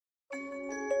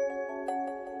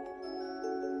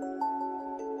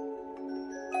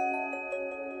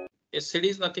SCD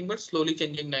is nothing but slowly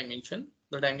changing dimension,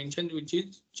 the dimension which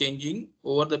is changing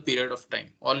over the period of time.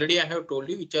 Already I have told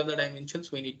you which are the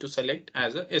dimensions we need to select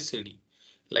as a SCD.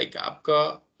 Like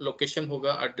आपका location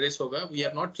होगा, address होगा. We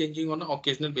are not changing on an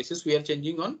occasional basis. We are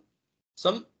changing on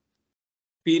some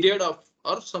period of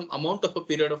or some amount of a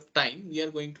period of time. We are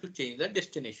going to change the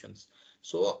destinations.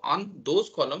 So on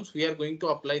those columns, we are going to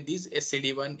apply these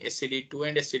SCD1, SCD2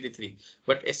 and SCD3.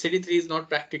 But SCD3 is not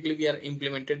practically we are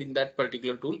implemented in that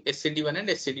particular tool. SCD1 and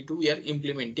SCD2 we are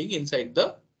implementing inside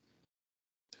the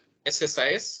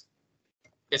SSIS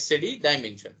SCD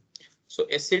dimension. So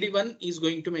SCD1 is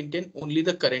going to maintain only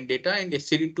the current data and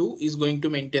SCD2 is going to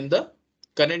maintain the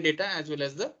current data as well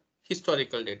as the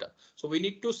historical data. So we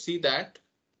need to see that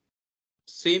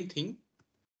same thing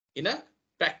in a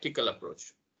practical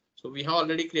approach. So we have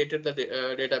already created the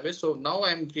database. So now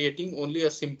I am creating only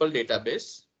a simple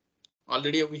database.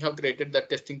 Already we have created the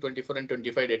testing 24 and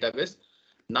 25 database.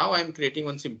 Now I am creating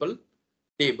one simple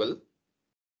table.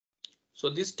 So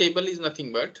this table is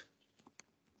nothing but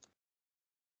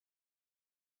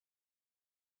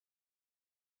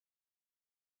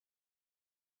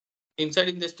inside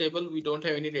in this table, we don't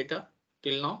have any data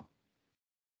till now.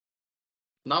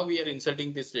 Now we are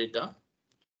inserting this data.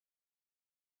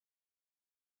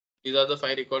 These are the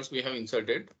 5 records we have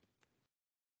inserted.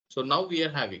 So now we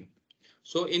are having.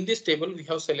 So in this table, we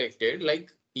have selected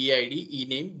like EID,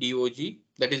 ENAME, DOG,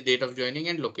 that is date of joining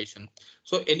and location.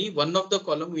 So any one of the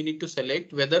column we need to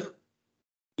select whether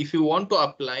if you want to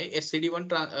apply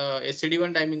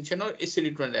SCD1 dimension or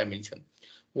SCD2 dimension.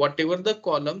 Whatever the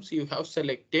columns you have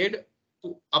selected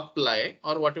to apply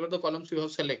or whatever the columns you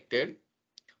have selected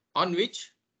on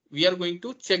which we are going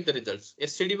to check the results.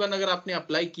 SCD1 अगर आपने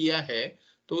apply किया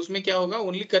है तो उसमें क्या होगा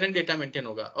only current data maintain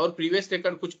होगा और प्रीवियस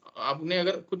रिकॉर्ड कुछ आपने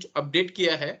अगर कुछ अपडेट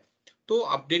किया है तो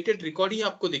अपडेटेड रिकॉर्ड ही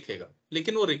आपको दिखेगा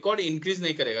लेकिन वो रिकॉर्ड इंक्रीज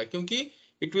नहीं करेगा क्योंकि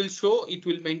it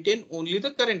will maintain only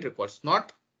the current records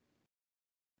not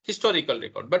historical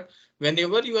record. But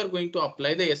whenever you are going to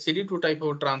apply the SCD2 type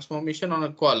of transformation on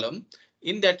a column,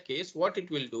 in that case, what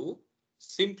it will do,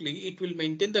 simply it will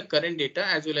maintain the current data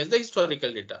as well as the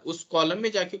historical data. उस column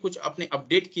में जाके कुछ आपने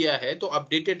update किया है तो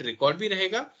updated record भी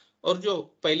रहेगा और जो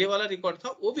पहले वाला record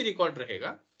था वो भी record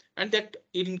रहेगा and that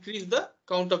increase the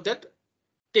count of that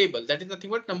table. That is nothing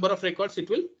but number of records it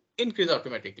will increase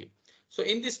automatically. So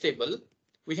in this table,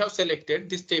 we have selected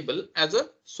this table as a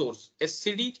source.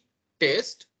 SCD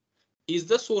test is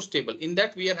the source table. In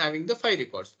that we are having the 5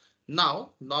 records. Now,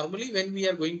 normally when we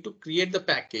are going to create the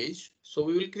package, so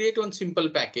we will create one simple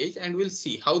package and we'll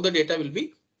see how the data will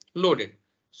be loaded.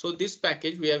 So this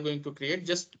package we are going to create,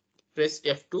 just press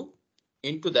F2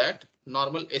 into that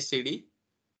normal SCD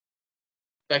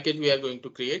package we are going to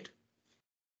create.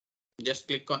 Just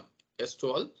click on S2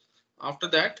 all. After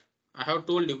that, I have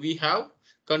told you we have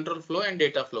control flow and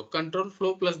data flow. Control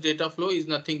flow plus data flow is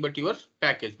nothing but your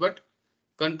package, but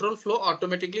control flow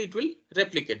automatically it will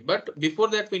replicate. But before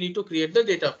that we need to create the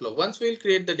data flow. Once we will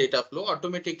create the data flow,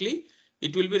 automatically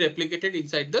it will be replicated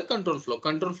inside the control flow.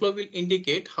 Control flow will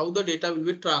indicate how the data will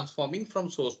be transforming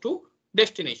from source to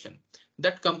destination.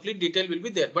 That complete detail will be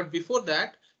there. But before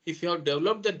that, if you have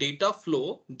developed the data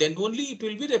flow, then only it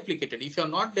will be replicated. If you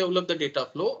have not developed the data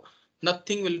flow,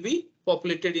 nothing will be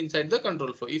populated inside the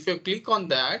control flow. If you click on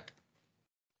that,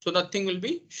 so nothing will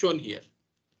be shown here.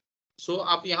 So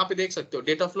आप यहाँ पे देख सकते हो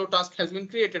data flow task has been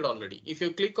created already. If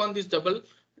you click on this double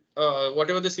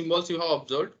whatever the symbols you have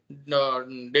observed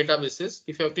databases,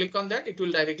 if you click on that, it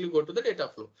will directly go to the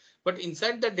data flow. But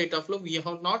inside that data flow, we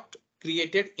have not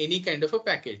created any kind of a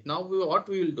package. Now what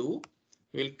we will do,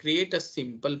 we will create a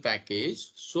simple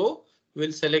package. So we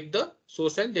will select the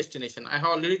source and destination. I have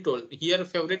already told here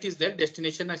favorite is there,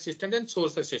 destination assistant and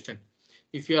source assistant.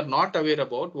 If you are not aware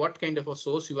about what kind of a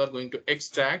source you are going to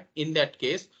extract, in that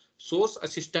case, source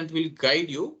assistant will guide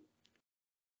you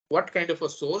what kind of a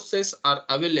sources are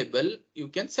available. You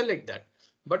can select that,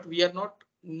 but we are not,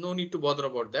 no need to bother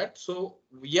about that. So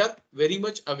we are very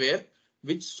much aware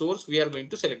which source we are going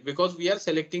to select because we are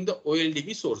selecting the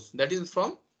OLDB source, that is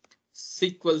from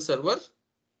SQL Server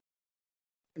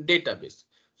database.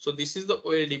 So this is the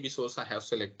OLDB source I have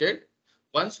selected.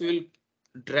 Once we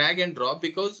will drag and drop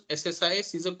because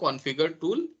SSIS is a configured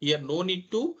tool. Here no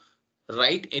need to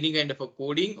write any kind of a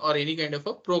coding or any kind of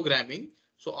a programming.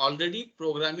 So already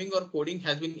programming or coding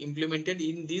has been implemented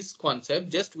in this concept.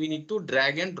 Just we need to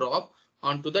drag and drop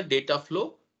onto the data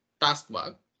flow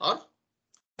taskbar or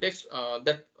text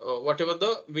whatever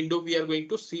the window we are going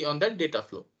to see on that data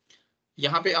flow.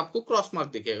 यहाँ पे आपको cross mark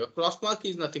दिखेगा. Cross mark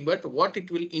is nothing but what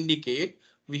it will indicate.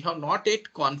 We have not yet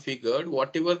configured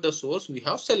whatever the source we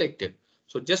have selected.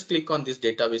 So just click on this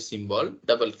database symbol,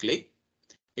 double click.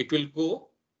 it will go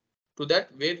to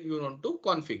that where you want to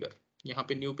configure. यहाँ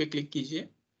पे new पे click कीजिए.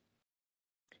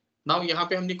 Now यहाँ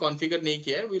पे हमने configure नहीं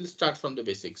किया है. We'll start from the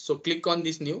basics. So click on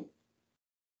this new.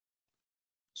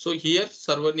 So here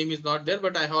server name is not there,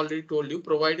 but I have already told you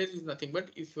provider is nothing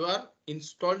but if you are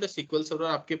installed a SQL server,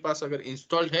 आपके पास अगर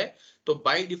installed है तो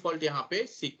by default यहाँ पे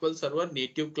SQL server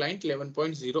native client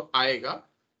 11.0 आएगा.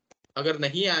 अगर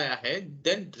नहीं आया है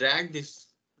then drag this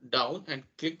down and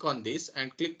click on this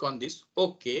and click on this.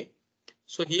 OK.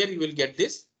 So here you will get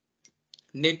this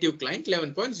native client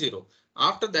 11.0.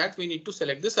 After that we need to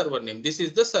select the server name. This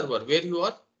is the server where you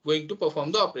are going to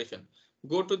perform the operation.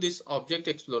 Go to this object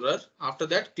explorer. After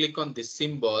that click on this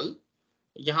symbol.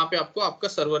 यहाँ पे आपको आपका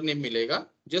server name मिलेगा.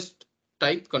 Just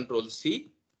type Ctrl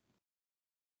C.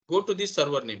 Go to this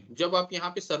server name. जब आप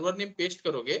यहाँ पे server name paste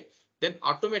करोगे, then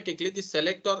automatically the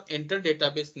select or enter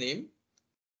database name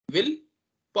will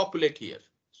populate here.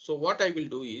 So what I will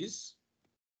do is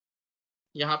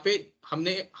यहाँ पे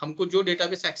हमको जो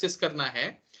database access करना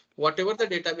है, whatever the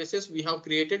databases we have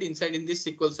created inside in this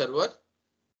SQL server,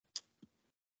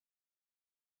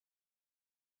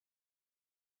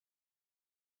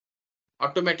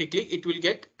 automatically it will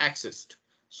get accessed.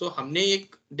 So हमने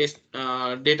एक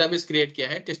database create किया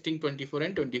है, testing 24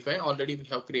 and 25 already we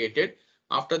have created.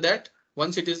 After that,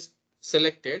 once it is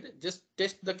selected, just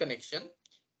test the connection.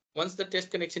 Once the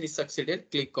test connection is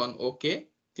succeeded, click on OK.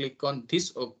 Click on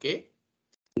this OK.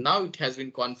 Now it has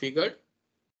been configured.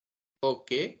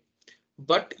 OK.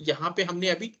 But यहाँ पे हमने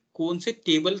अभी कौन से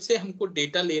table से हमको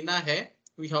data लेना है,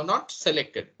 we have not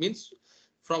selected. Means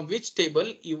from which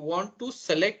table you want to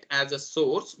select as a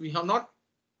source, we have not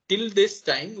till this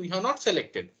time we have not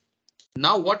selected.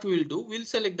 Now what we will do, we'll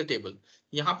select the table.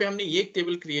 यहाँ पे हमने एक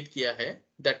table create किया है,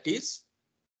 that is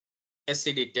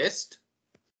SCD test.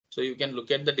 So you can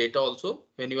look at the data also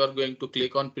when you are going to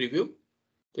click on preview.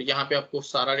 तो यहाँ पे आपको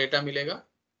सारा data मिलेगा,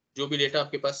 जो भी data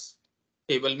आपके पास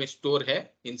table में store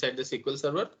है inside the SQL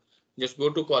server. Just go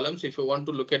to columns if you want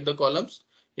to look at the columns.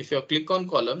 If you click on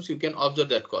columns, you can observe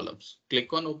that columns.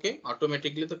 Click on OK.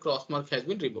 Automatically the cross mark has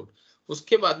been removed.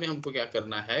 उसके बाद में हमको क्या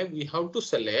करना है? We have to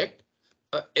select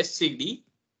a SCD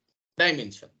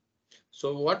dimension.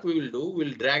 So what we will do,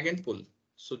 we'll drag and pull.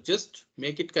 So just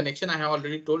make it connection. I have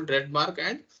already told red mark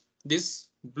and this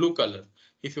blue color.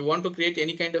 If you want to create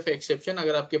any kind of exception,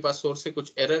 अगर आपके पास source से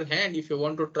कुछ error है and if you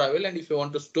want to travel and if you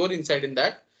want to store inside in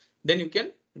that, then you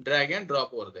can drag and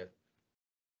drop over there.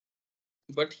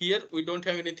 But here we don't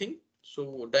have anything,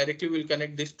 so directly we'll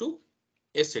connect this to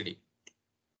SCD.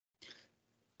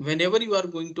 Whenever you are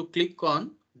going to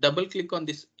double click on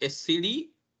this SCD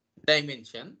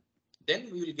dimension, then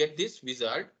we will get this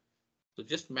wizard. So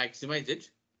just maximize it.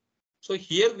 So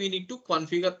here we need to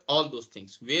configure all those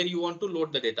things where you want to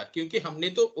load the data. क्योंकि हमने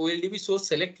तो OLDB source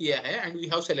select किया है and we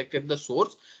have selected the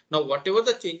source. Now whatever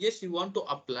the changes you want to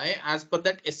apply as per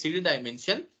that SCD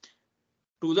dimension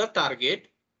to the target.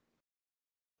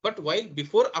 But while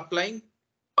before applying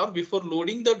or before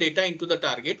loading the data into the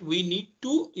target, we need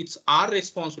to, it's our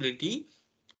responsibility.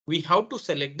 We have to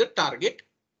select the target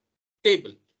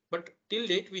table. But till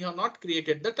date, we have not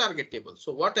created the target table.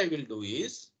 So what I will do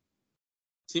is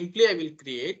simply I will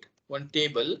create one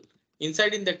table.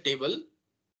 Inside in that table,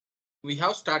 we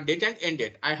have start date and end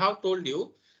date. I have told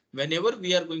you whenever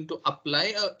we are going to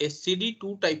apply a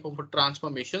SCD2 type of a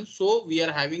transformation. So we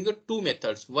are having two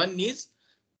methods. One is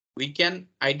we can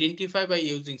identify by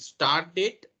using start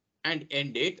date and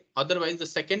end date. Otherwise, the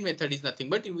second method is nothing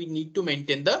but we need to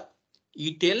maintain the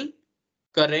ETL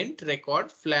current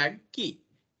record flag key.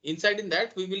 Inside in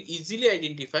that, we will easily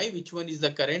identify which one is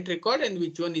the current record and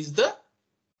which one is the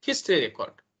history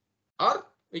record, or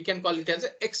we can call it as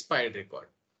an expired record.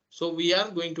 So we are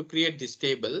going to create this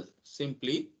table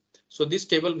simply. So this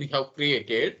table we have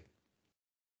created.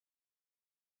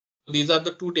 These are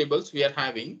the two tables we are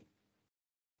having.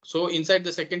 So inside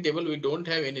the second table, we don't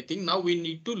have anything. Now we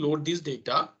need to load this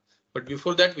data. But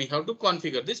before that, we have to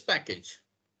configure this package.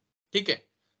 ठीक है,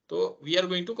 तो we are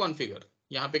going to configure.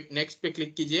 यहाँ पे next पे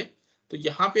click कीजिए. तो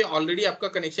यहाँ पे already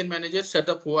आपका connection manager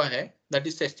setup हुआ है. That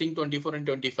is testing 24 and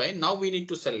 25. Now we need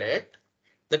to select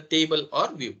the table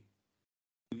or view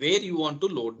where you want to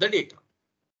load the data.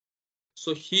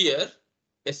 So here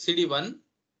SCD1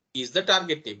 is the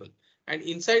target table. And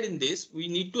inside in this, we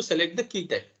need to select the key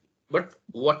type. But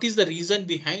what is the reason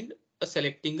behind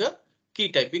selecting a key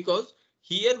type? Because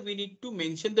here we need to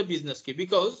mention the business key,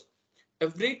 because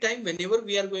every time whenever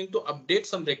we are going to update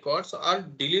some records or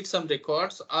delete some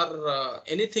records or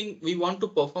anything we want to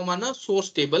perform on a source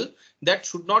table, that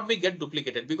should not be get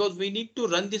duplicated, because we need to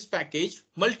run this package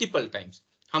multiple times.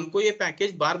 हमको ये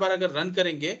package बार बार अगर run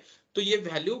करेंगे तो ये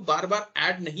value बार बार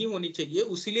add नहीं होनी चाहिए,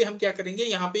 उसीलिए हम क्या करेंगे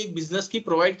यहाँ पे एक बिजनेस की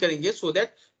प्रोवाइड करेंगे, सो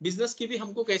दैट बिजनेस की भी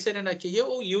हमको कैसे रहना चाहिए,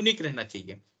 वो यूनिक रहना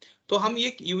चाहिए। तो हम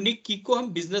ये यूनिक की को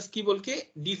हम बिजनेस की बोल के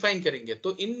डिफाइन करेंगे।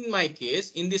 तो in my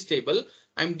case in this table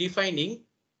I am defining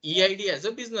EID as a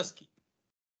business की।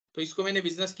 तो इसको मैंने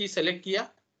बिजनेस की सेलेक्ट किया,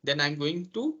 then I am going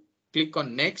to click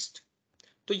on next.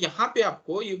 तो यहाँ पे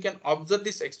आपको you can observe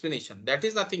this explanation, that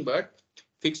is nothing but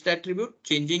fixed attribute,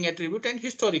 changing attribute and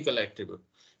historical attribute.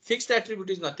 Fixed attribute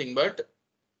is nothing but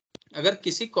अगर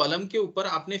किसी column के ऊपर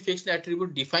आपने फिक्स्ड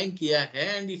एट्रीब्यूट डिफाइन किया है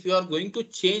and if you are going to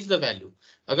change the value,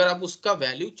 अगर आप उसका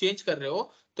वैल्यू चेंज कर रहे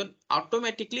हो तो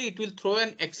automatically it will throw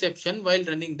an exception while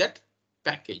running that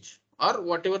package or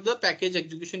whatever the package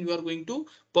execution you are going to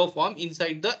perform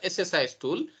inside the SSIS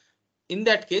tool. In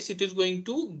that case, it is going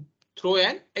to throw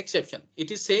an exception.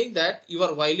 It is saying that you are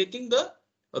violating the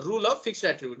rule of fixed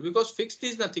attribute, because fixed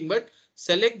is nothing but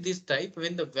select this type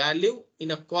when the value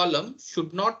in a column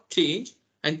should not change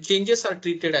and changes are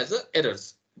treated as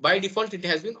errors. By default, it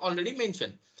has been already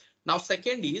mentioned. Now,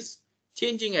 second is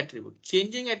changing attribute.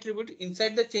 Changing attribute,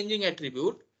 inside the changing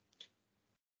attribute,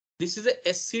 this is a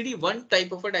SCD1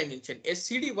 type of a dimension.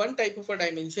 SCD1 type of a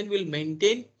dimension will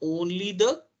maintain only the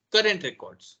current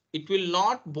records. It will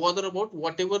not bother about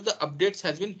whatever the updates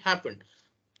has been happened.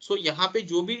 So यहाँ पे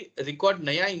जो भी record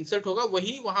नया insert होगा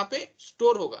वही वहां पे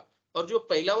store होगा, और जो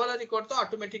पहला वाला रिकॉर्ड था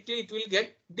automatically it will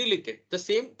get deleted. The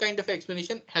same kind of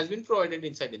explanation has been provided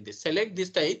inside in this. Select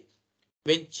this type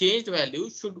when changed value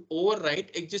should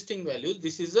overwrite existing values.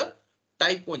 This is a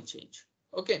type 1 change.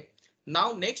 Okay.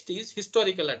 Now next is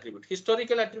historical attribute.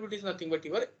 Historical attribute is nothing but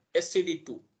your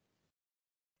SCD2.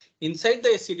 Inside the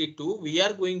SCD2, we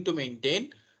are going to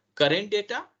maintain current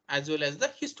data as well as the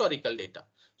historical data.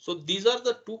 So these are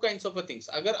the two kinds of things.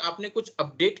 अगर आपने कुछ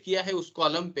update किया है उस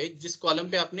column पे, जिस column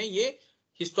पे आपने ये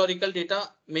हिस्टोरिकल डेटा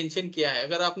मेंशन किया है,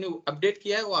 अगर आपने अपडेट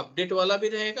किया है वो अपडेट वाला भी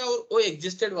रहेगा और वो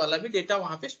एग्जिस्टेड वाला भी डेटा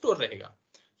वहां पे स्टोर रहेगा.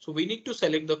 So we need to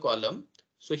select the column.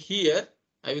 So here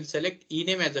I will select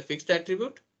ename as a fixed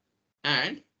attribute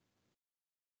and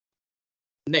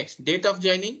next date of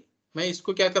joining. मैं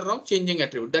इसको क्या कर रहा हूँ, changing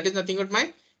attribute. That is nothing but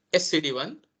my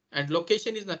SCD1 and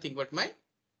location is nothing but my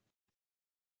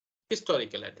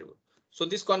historical attribute. So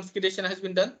this configuration has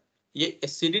been done. ये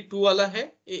SCD2 वाला है,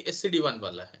 ये SCD1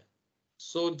 वाला है.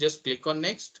 So just click on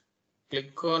next,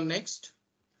 click on next.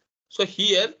 So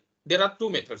here there are two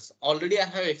methods. Already I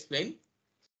have explained.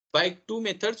 By two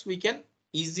methods we can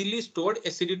easily store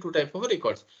SCD2 type of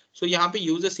records. So यहाँ पे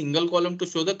use a single column to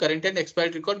show the current and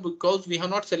expired record because we have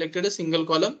not selected a single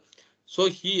column. So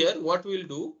here what we'll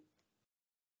do,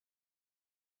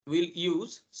 we'll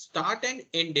use start and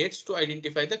end dates to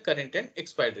identify the current and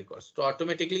expired records. तो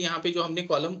automatically यहाँ पे जो हमने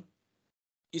column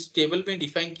इस table में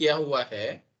define किया हुआ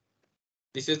है,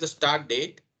 this is the start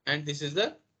date and this is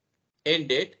the end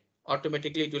date.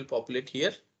 Automatically it will populate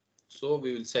here. So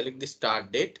we will select the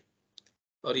start date.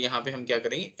 और यहाँ पे हम क्या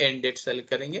करेंगे, end date select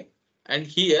करेंगे. And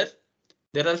here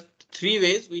there are three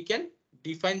ways we can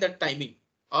define the timing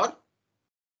or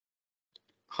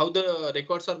how the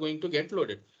records are going to get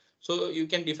loaded. So you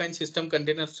can define system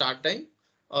container start time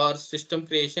or system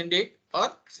creation date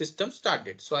or system start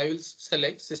date. So I will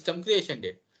select system creation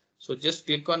date. So just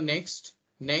click on next,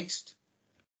 next.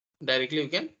 Directly you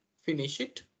can finish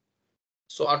it.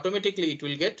 So automatically it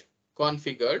will get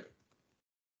configured.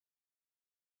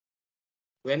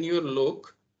 When you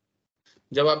look,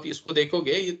 जब आप इसको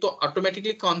देखोगे ये तो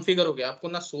automatically configure हो गया. आपको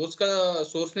ना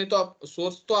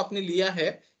सोर्स तो आपने लिया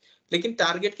है, लेकिन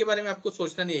टारगेट के बारे में आपको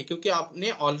सोचना नहीं है क्योंकि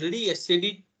आपने ऑलरेडी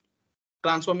एससीडी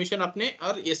ट्रांसफॉर्मेशन आपने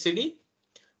और एससीडी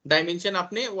डायमेंशन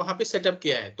आपने वहां पे सेटअप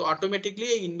किया है. तो ऑटोमेटिकली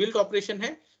ये इनबिल्ट ऑपरेशन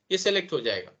है, ये सेलेक्ट हो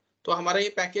जाएगा. तो हमारा ये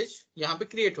पैकेज यहाँ पे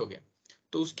क्रिएट हो गया.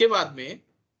 तो उसके बाद में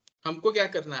हमको क्या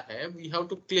करना है, we have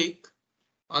to click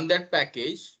on that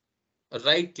package,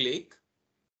 right click,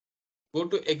 go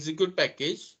to execute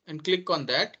package and click on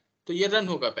that. तो ये रन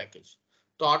होगा पैकेज.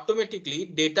 तो automatically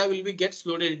data will be gets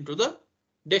loaded into the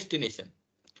destination.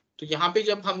 तो यहाँ पे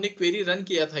जब हमने क्वेरी रन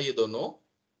किया था ये दोनों,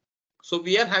 so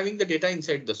we are having the data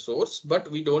inside the source but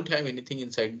we don't have anything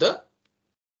inside the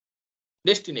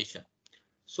destination.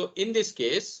 So in this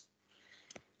case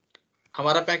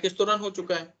हमारा पैकेज तो रन हो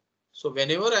चुका है. So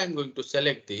whenever I am going to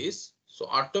select this, so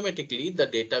automatically the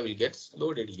data will gets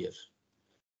loaded here.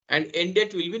 And end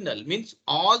date will be null, means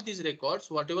all these records,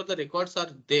 whatever the records are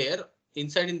there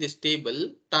inside in this table,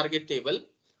 target table,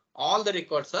 all the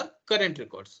records are current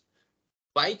records.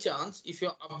 By chance, if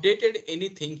you updated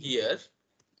anything here,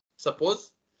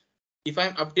 suppose if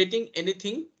I'm updating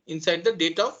anything inside the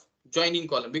date of joining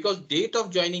column, because date of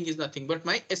joining is nothing but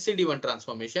my SCD1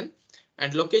 transformation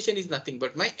and location is nothing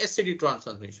but my SCD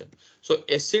transformation. So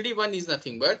SCD1 is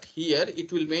nothing but here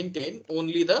it will maintain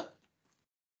only the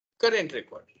current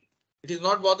record. It is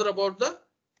not bother about the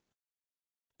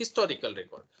historical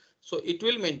record. So it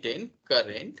will maintain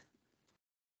current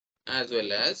as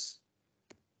well as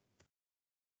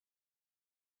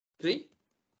the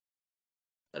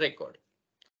record.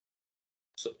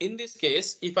 So in this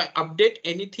case, if I update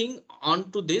anything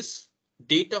onto this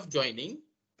date of joining,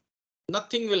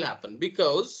 nothing will happen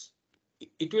because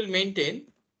it will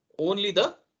maintain only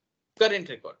the current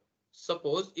record.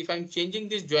 Suppose if I'm changing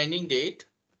this joining date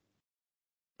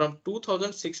from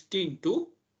 2016 to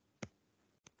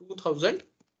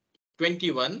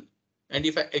 2021, and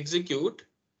if I execute,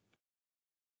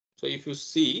 so if you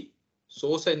see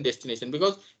source and destination,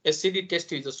 because SCD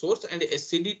test is the source and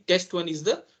SCD test one is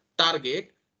the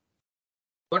target.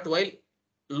 But while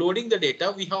loading the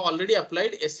data, we have already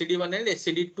applied SCD1 and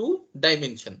SCD2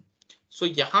 dimension. So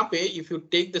yahan pe, if you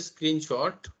take the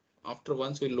screenshot after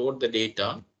once we load the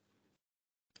data,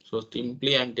 so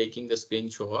simply I'm taking the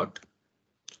screenshot.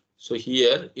 So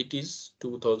here it is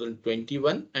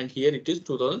 2021 and here it is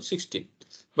 2016.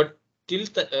 But till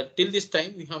this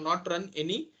time we have not run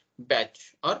any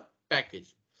batch or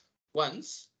package.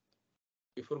 Once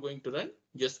before going to run,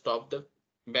 just stop the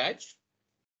batch.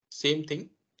 Same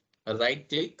thing, right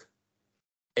click,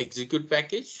 execute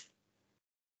package,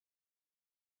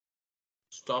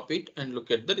 stop it and look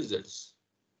at the results.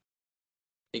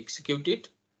 Execute it.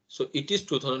 So it is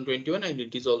 2021 and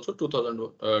it is also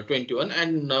 2021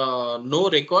 and no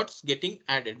records getting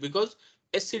added because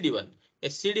SCD1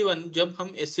 जब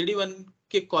हम SCD1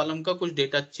 के column का कुछ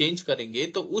data change करेंगे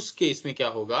तो उस case में क्या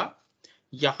होगा,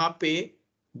 यहाँ पे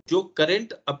जो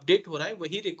करंट अपडेट हो रहा है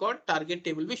वही रिकॉर्ड टारगेट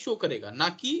टेबल में शो करेगा, ना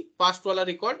कि पास्ट वाला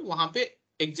रिकॉर्ड वहां पे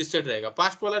एग्जिस्टेड रहेगा.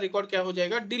 पास्ट वाला रिकॉर्ड क्या हो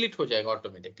जाएगा, डिलीट हो जाएगा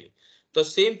ऑटोमेटिकली. तो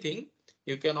same thing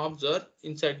you can observe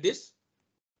inside this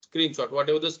screenshot,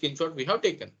 whatever the screenshot we have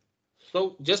taken.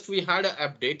 So just we had an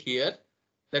update here,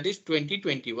 that is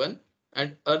 2021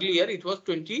 and earlier it was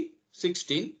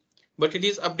 2016, but it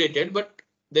is updated, but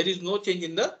there is no change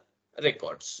in the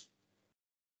records.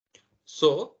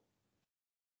 So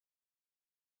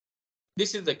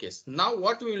this is the case. Now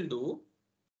what we will do,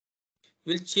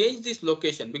 we'll change this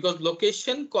location because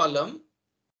location column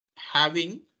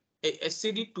having a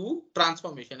SCD2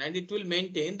 transformation and it will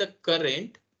maintain the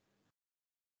current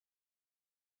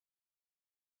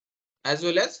as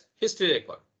well as history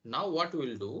record. Now what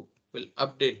we'll do, we'll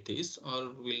update this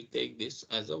or we'll take this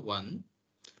as a 1.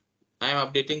 I am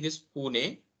updating this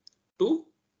Pune to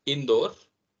Indore.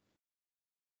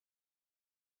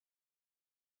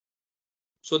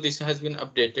 So this has been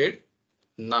updated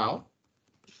now.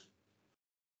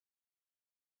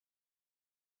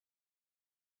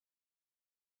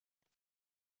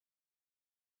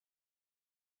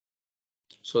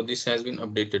 So this has been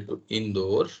updated to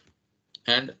Indore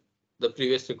and the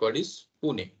previous record is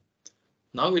Pune.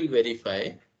 Now we'll verify.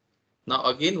 Now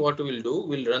again what we'll do,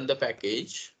 we'll run the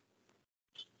package.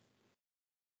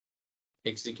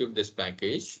 Execute this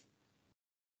package.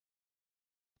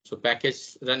 So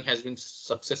package run has been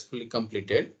successfully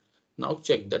completed. Now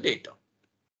check the data.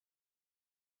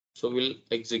 So we'll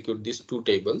execute these two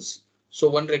tables. So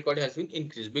one record has been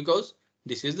increased because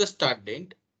this is the start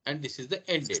date and this is the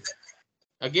end date.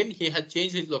 Again, he has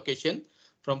changed his location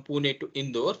from Pune to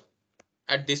Indore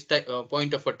at this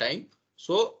point of a time.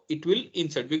 So it will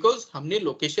insert because हमने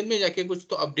location में जाके कुछ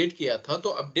तो update किया था, तो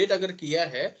update अगर किया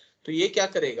है तो ये क्या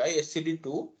करेगा,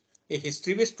 SCD2 ये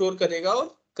history भी store करेगा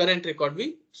और current record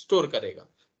भी store करेगा.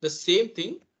 The same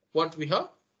thing what we have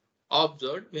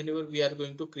observed whenever we are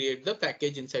going to create the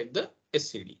package inside the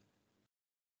SCD.